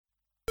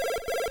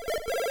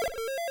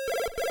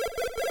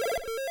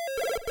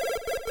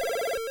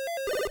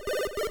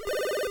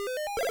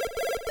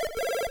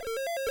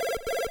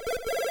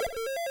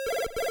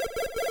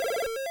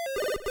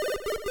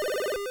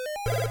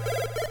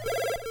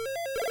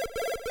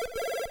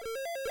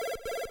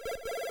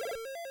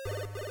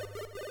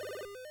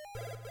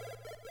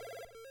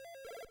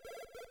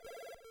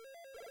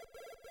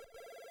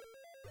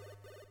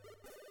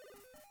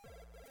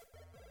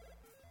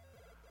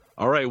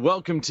All right,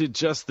 welcome to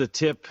Just the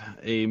Tip,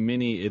 a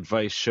mini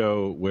advice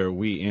show where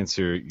we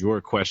answer your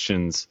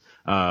questions.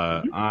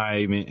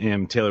 I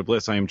am Taylor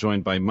Bliss. I am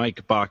joined by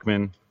Mike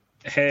Bachman.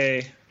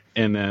 Hey.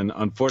 And then,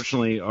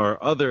 unfortunately,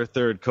 our other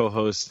third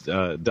co-host,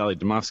 Dali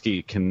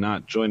Domovsky,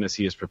 cannot join us.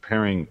 He is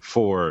preparing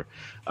for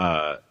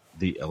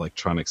the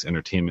Electronics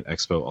Entertainment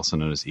Expo, also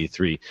known as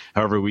E3.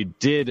 However, we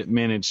did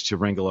manage to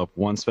wrangle up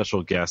one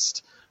special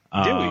guest.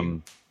 Did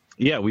we?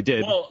 Yeah, we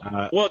did.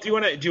 Well, do you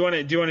want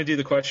to do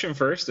the question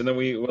first, and then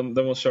we'll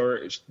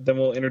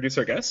introduce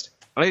our guest?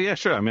 Yeah,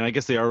 sure. I mean, I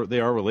guess they are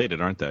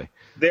related, aren't they?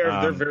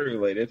 They're very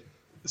related.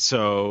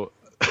 So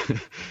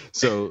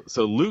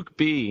Luke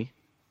B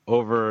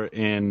over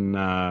in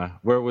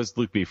where was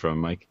Luke B from,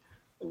 Mike?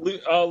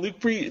 Luke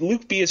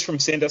B is from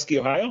Sandusky,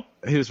 Ohio.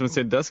 He was from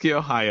Sandusky,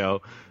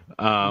 Ohio.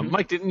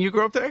 Mike, didn't you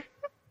grow up there?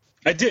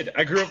 I did.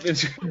 I grew up in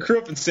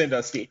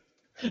Sandusky.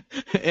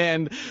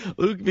 And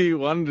Luke B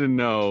wanted to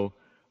know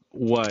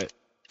what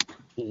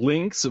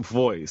Link's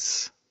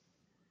voice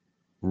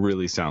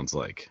really sounds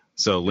like.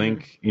 So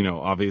Link,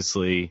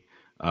 obviously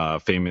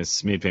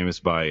made famous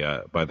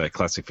by that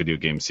classic video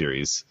game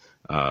series,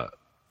 the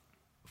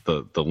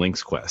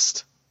Link's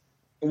Quest.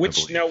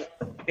 Which now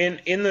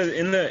in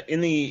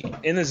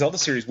the Zelda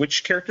series,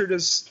 which character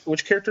is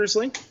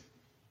Link?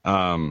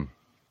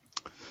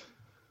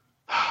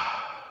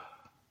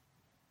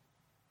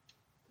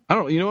 I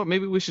don't. You know what?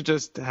 Maybe we should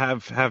just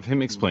have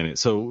him explain it.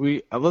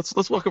 So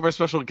let's welcome our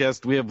special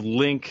guest. We have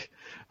Link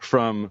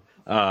from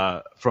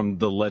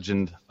The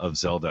Legend of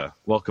Zelda.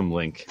 Welcome,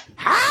 Link.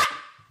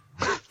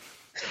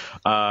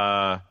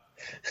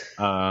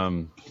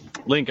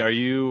 Link, are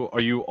you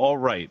all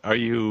right? Are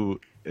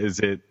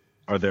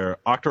there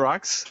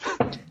Octoroks?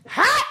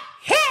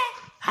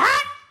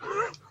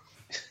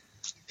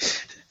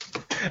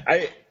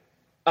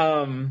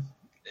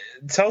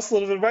 Tell us a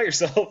little bit about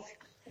yourself,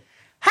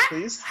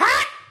 please.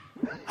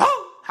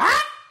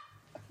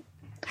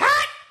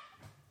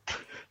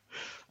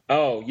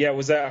 Oh yeah,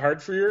 was that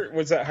hard for your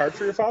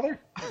father?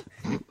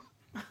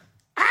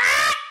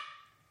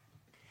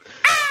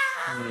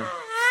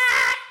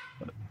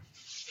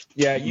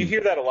 Yeah, you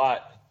hear that a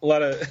lot. A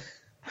lot of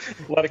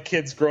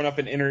kids growing up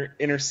in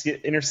inner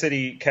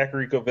city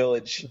Kakariko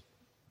Village.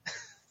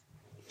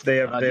 They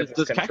have.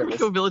 Does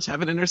Kakariko Village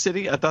have an inner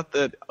city? I thought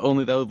that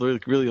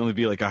would really only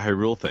be like a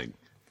Hyrule thing.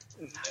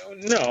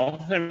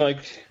 No, I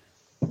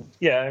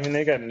mean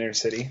they got an inner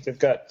city. They've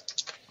got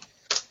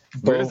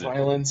bow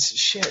violence.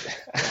 Shit,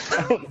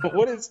 I don't know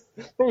what are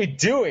we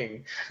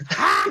doing?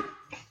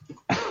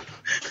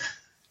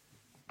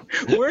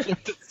 Where?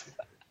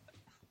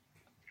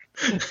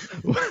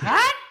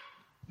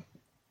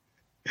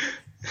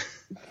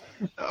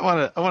 I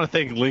want to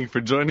thank Link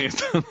for joining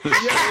us on this.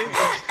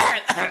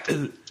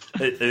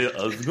 Hey,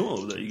 how's it going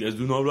over there? You guys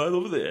doing all right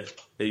over there?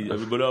 Hey,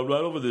 everybody all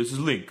right over there? This is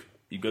Link.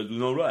 You guys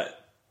doing all right?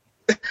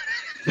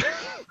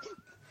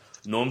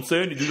 Know what I'm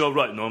saying? You doing all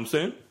right? Know what I'm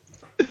saying?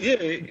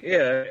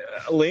 Yeah.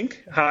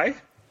 Link, hi.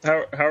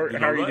 How are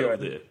you doing?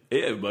 There?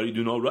 Hey, everybody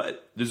doing all right?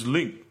 This is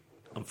Link.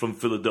 I'm from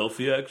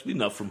Philadelphia, actually,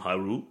 not from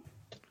Hyrule.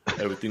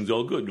 Everything's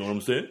all good. You know what I'm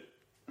saying?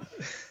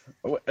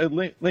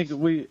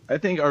 Link, I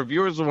think our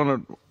viewers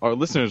our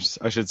listeners,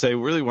 I should say,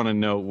 really want to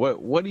know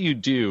what do you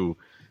do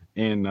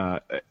in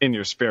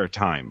your spare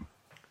time?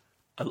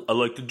 I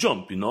like to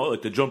jump. I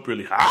like to jump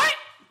really high.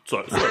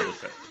 Sorry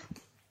about that.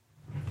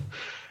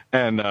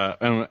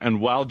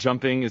 And while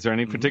jumping, is there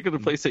any particular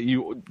place that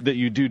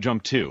you do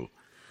jump to?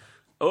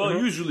 Oh,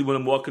 usually when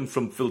I'm walking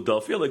from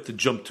Philadelphia, I like to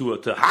jump to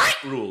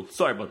Hyrule.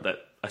 Sorry about that.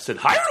 I said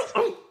Hyrule.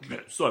 Oh,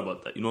 sorry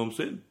about that. You know what I'm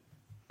saying?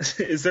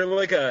 Is there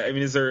like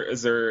is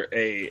there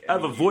a? I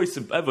have a voice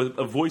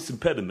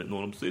impediment. You know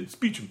what I'm saying?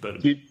 Speech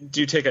impediment.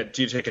 Do you take a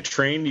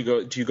train?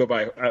 Do you go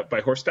by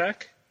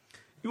horseback?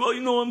 Well,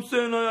 you know what I'm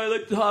saying. I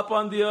like to hop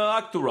on the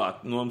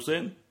Octorok. You know what I'm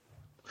saying?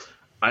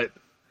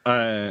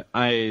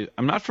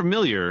 I'm not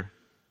familiar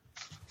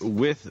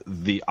with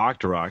the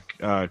Octorok.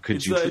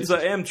 It's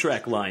an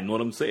Amtrak line. Know what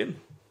I'm saying?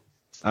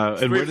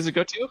 And where does it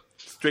go to?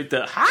 Straight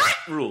to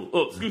Hyrule.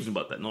 Oh, excuse me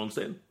about that. Know what I'm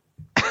saying?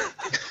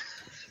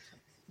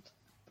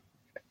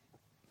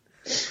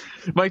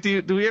 Mike,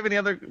 do we have any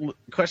other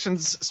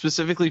questions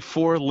specifically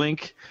for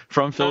Link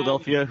from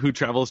Philadelphia who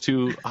travels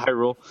to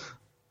Hyrule?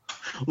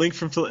 Link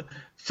from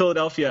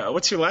Philadelphia.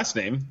 What's your last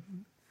name?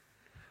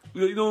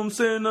 You know what I'm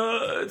saying?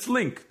 It's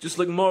Link. Just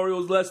like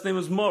Mario's last name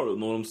is Mario.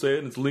 Know what I'm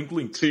saying? It's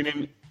Link. So your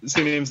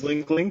name's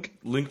Link? Link.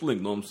 Know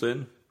what I'm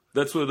saying?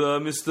 That's what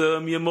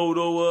Mr.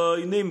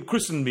 Miyamoto named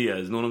christened me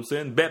as. Know what I'm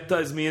saying?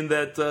 Baptized me in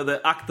that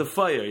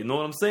Octafire. You know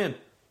what I'm saying?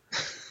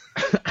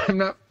 I'm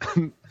not.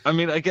 I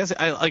mean, I guess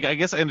I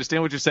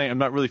understand what you're saying. I'm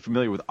not really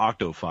familiar with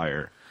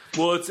Octofire.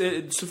 Well,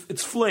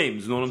 it's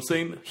flames. You know what I'm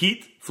saying?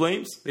 Heat,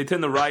 flames. They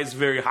tend to rise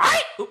very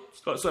high.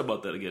 Oops, sorry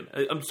about that again.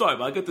 I'm sorry,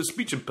 but I got the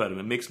speech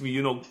impediment. It makes me,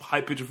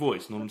 high pitched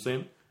voice. You know what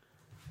I'm saying?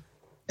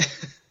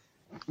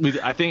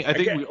 I think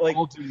we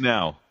all do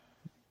now.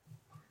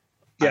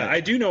 Yeah, I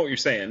do know what you're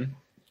saying.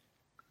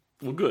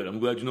 Well, good. I'm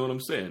glad you know what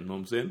I'm saying. Know what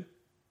I'm saying?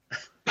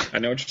 I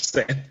know what you're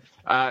saying.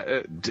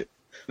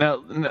 Now,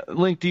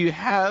 Link, do you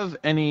have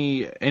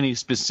any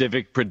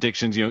specific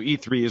predictions? You know,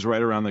 E3 is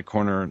right around the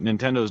corner.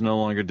 Nintendo is no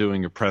longer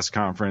doing a press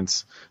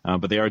conference,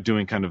 but they are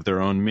doing kind of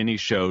their own mini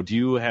show. Do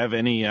you have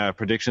any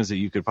predictions that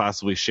you could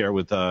possibly share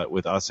with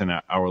us and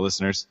our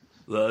listeners?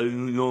 You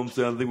know what I'm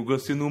saying? I think we're going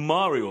to see a new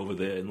Mario over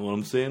there. You know what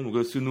I'm saying? We're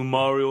going to see a new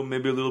Mario,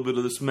 maybe a little bit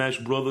of the Smash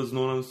Brothers. You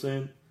know what I'm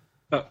saying?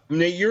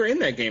 Nate, you're in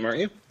that game, aren't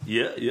you?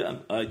 Yeah.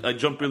 I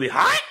jump really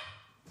high.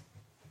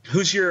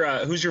 Who's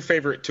your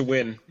favorite to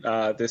win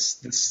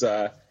this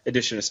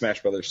edition of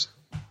Smash Brothers?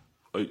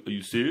 Are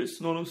you serious?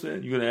 You know what I'm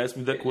saying? You're going to ask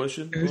me that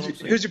question? You know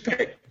Who's your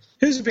pick?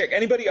 Who's your pick?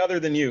 Anybody other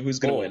than you who's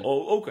going to win?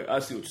 Oh, okay. I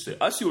see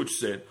what you're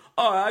saying.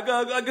 All right,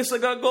 I guess I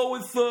got to go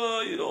with,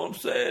 you know what I'm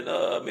saying,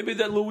 maybe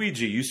that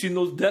Luigi. You seen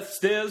those death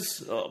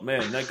stairs? Oh,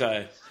 man, that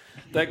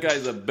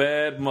guy's a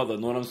bad mother.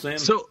 Know what I'm saying?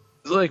 So,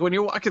 like, when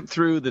you're walking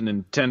through the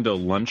Nintendo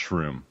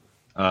lunchroom,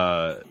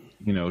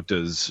 you know,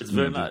 it's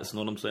very nice.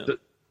 Know what I'm saying?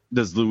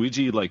 Does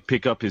Luigi, like,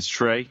 pick up his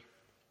tray,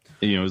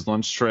 you know, his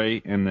lunch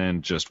tray, and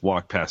then just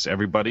walk past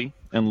everybody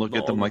and look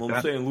at them like that?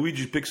 I'm saying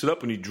Luigi picks it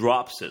up and he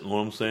drops it. You know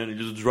what I'm saying? He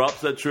just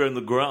drops that tray on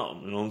the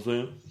ground. You know what I'm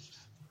saying?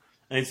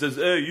 And he says,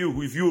 "Hey,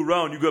 you! If you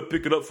around, you got to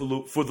pick it up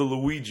for the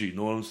Luigi." You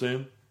know what I'm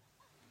saying?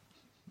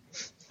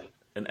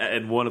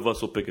 And one of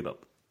us will pick it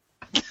up.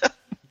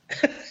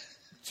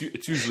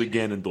 It's usually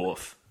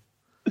Ganondorf.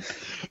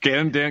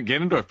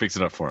 Ganondorf picks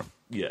it up for him.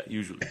 Yeah,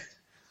 usually.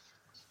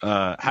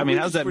 I mean,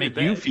 how does that make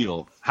you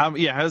feel? How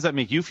does that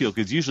make you feel?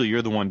 Because usually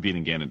you're the one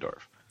beating Ganondorf.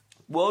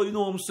 Well, you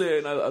know what I'm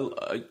saying.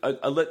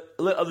 I let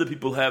other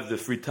people have their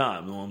free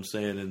time. You know what I'm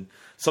saying. And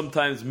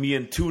sometimes me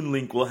and Toon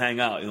Link will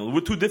hang out. You know,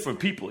 we're two different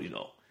people. You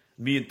know,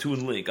 me and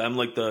Toon Link. I'm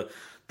like the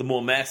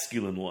more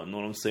masculine one. You know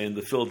what I'm saying?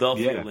 The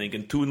Philadelphia Link,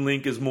 and Toon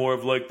Link is more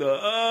of like the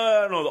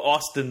I don't know,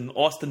 the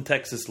Austin,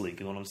 Texas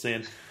Link. You know what I'm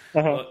saying?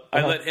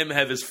 I let him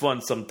have his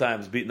fun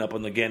sometimes, beating up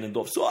on the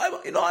Ganondorf. So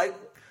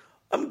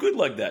I'm good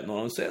like that. You know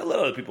what I'm saying? I let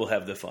other people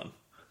have their fun.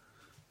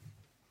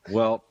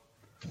 Well,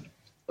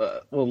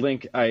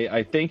 Link,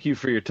 I thank you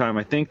for your time.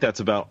 I think that's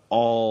about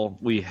all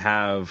we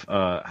have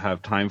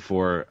time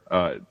for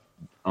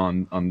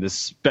on this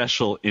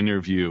special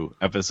interview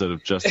episode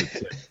of Just a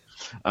Tip.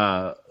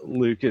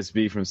 Lucas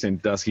B. from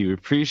Sandusky, we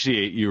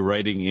appreciate you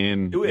writing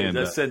in. Wait,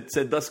 that's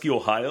Sandusky,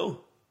 Ohio?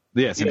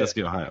 Yeah,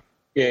 Sandusky, Ohio.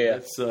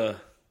 Yeah.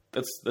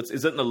 That's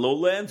is that in the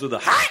lowlands or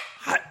the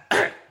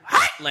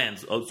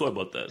lands? Oh, sorry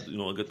about that. You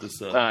know, I got this.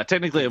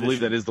 Technically, I believe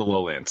that is the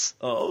lowlands.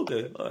 Oh,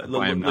 okay. All right. If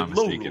I am not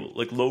mistaken.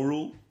 Like low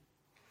rule.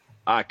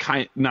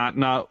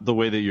 Not the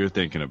way that you're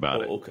thinking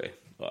about it. Okay.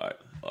 All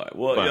right.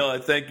 Well, I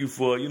thank you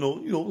for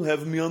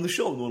having me on the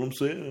show. You know what I'm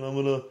saying? And I'm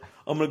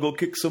gonna go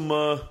kick some.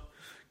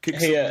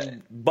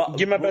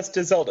 Give my best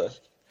to Zelda.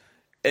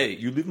 Hey,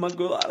 you leave my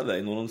girl out of that.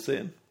 You know what I'm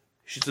saying?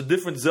 She's a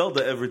different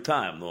Zelda every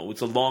time, though.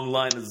 It's a long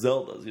line of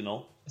Zeldas, you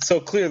know.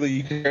 So clearly,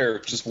 you care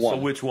just one.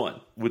 So which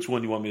one? Which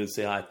one you want me to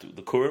say hi to?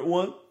 The current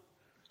one?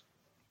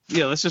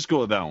 Yeah, let's just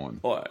go with that one.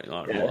 All right.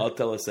 Yeah. Well, I'll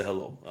tell her to say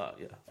hello.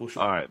 Yeah, for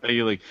sure. All right. Thank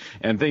you, Lee.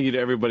 And thank you to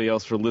everybody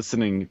else for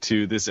listening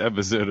to this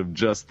episode of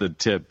Just the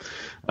Tip.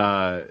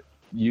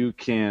 You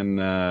can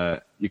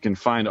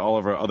find all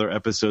of our other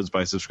episodes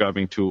by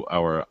subscribing to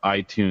our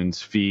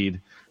iTunes feed.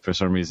 For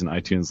some reason,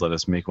 iTunes let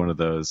us make one of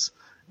those.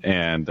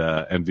 And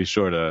be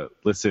sure to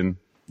listen,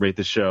 rate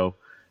the show,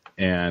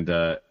 and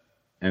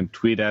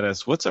tweet at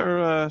us. What's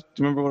our? Do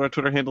you remember what our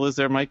Twitter handle is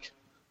there, Mike?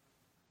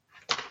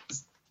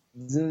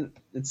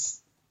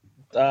 It's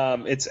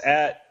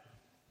at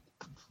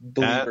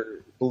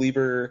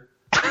Believer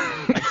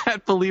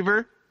at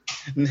Believer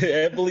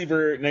at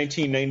Believer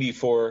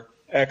 1994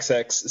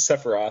 XX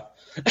Sephiroth.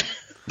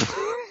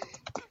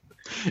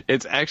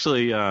 It's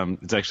actually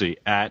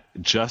at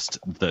Just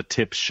the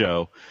Tip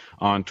Show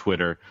on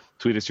Twitter.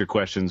 Tweet us your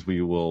questions.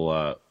 We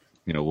will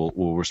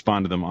we'll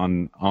respond to them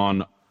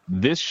on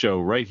this show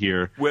right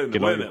here. Wait a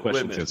minute.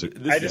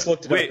 I just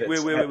looked it up.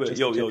 Wait.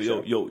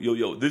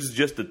 Yo. This is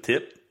just the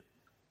tip?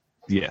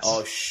 Yes.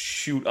 Oh,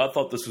 shoot. I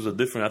thought this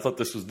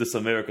was This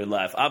American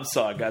Life. I'm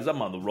sorry, guys.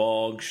 I'm on the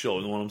wrong show.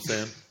 You know what I'm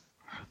saying?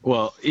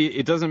 Well,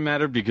 it doesn't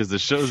matter because the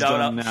show's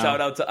done now.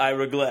 Shout out to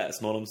Ira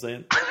Glass. Know what I'm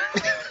saying?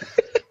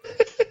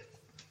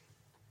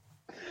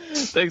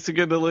 Thanks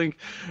again to Link.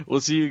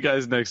 We'll see you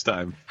guys next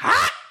time.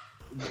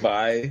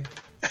 Bye.